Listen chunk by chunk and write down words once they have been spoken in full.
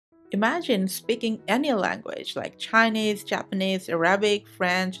Imagine speaking any language like Chinese, Japanese, Arabic,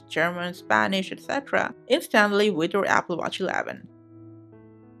 French, German, Spanish, etc. instantly with your Apple Watch 11.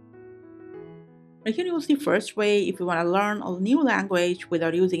 You can use the first way if you want to learn a new language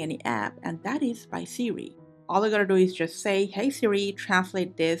without using any app, and that is by Siri. All you gotta do is just say, "Hey Siri,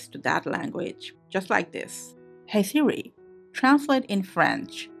 translate this to that language," just like this. "Hey Siri, translate in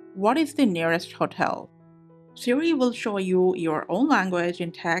French. What is the nearest hotel?" Siri will show you your own language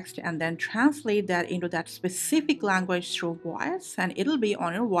in text and then translate that into that specific language through voice, and it'll be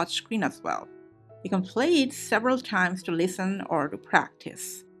on your watch screen as well. You can play it several times to listen or to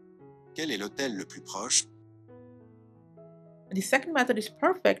practice. Quel est l'hôtel le plus proche? The second method is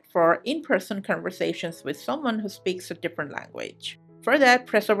perfect for in-person conversations with someone who speaks a different language. For that,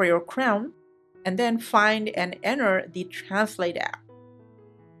 press over your crown and then find and enter the Translate app.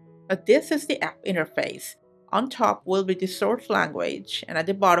 This is the app interface. On top will be the source language, and at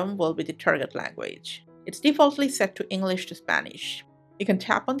the bottom will be the target language. It's defaultly set to English to Spanish. You can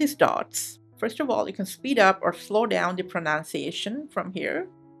tap on these dots. First of all, you can speed up or slow down the pronunciation from here,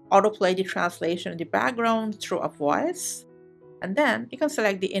 autoplay the translation in the background through a voice, and then you can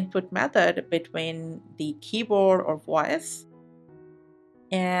select the input method between the keyboard or voice.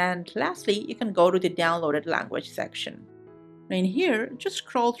 And lastly, you can go to the downloaded language section. In here, just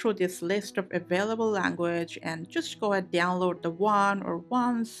scroll through this list of available language and just go ahead and download the one or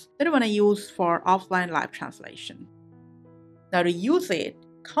ones that you want to use for offline live translation. Now to use it,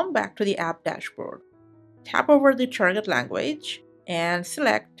 come back to the app dashboard. Tap over the target language and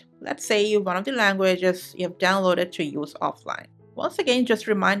select, let's say, one of the languages you have downloaded to use offline. Once again, just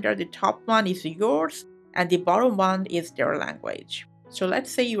a reminder, the top one is yours and the bottom one is their language. So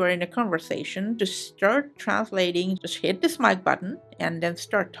let's say you are in a conversation. To start translating, just hit this mic button and then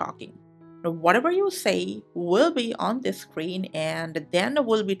start talking. Whatever you say will be on the screen and then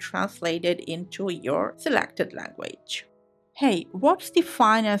will be translated into your selected language. "Hey, what's the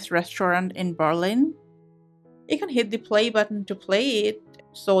finest restaurant in Berlin?" You can hit the play button to play it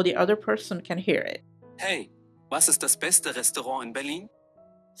so the other person can hear it. Hey, was ist das beste Restaurant in Berlin?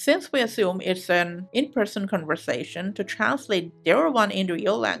 Since we assume it's an in-person conversation, to translate their one into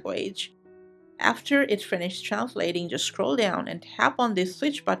your language, after it's finished translating, just scroll down and tap on this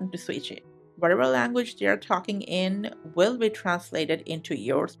switch button to switch it. Whatever language they are talking in will be translated into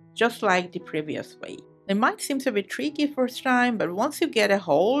yours, just like the previous way. It might seem a bit tricky first time, but once you get a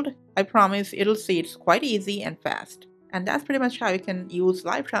hold, I promise it'll see it's quite easy and fast. And that's pretty much how you can use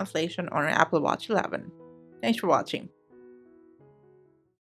live translation on an Apple Watch 11. Thanks for watching.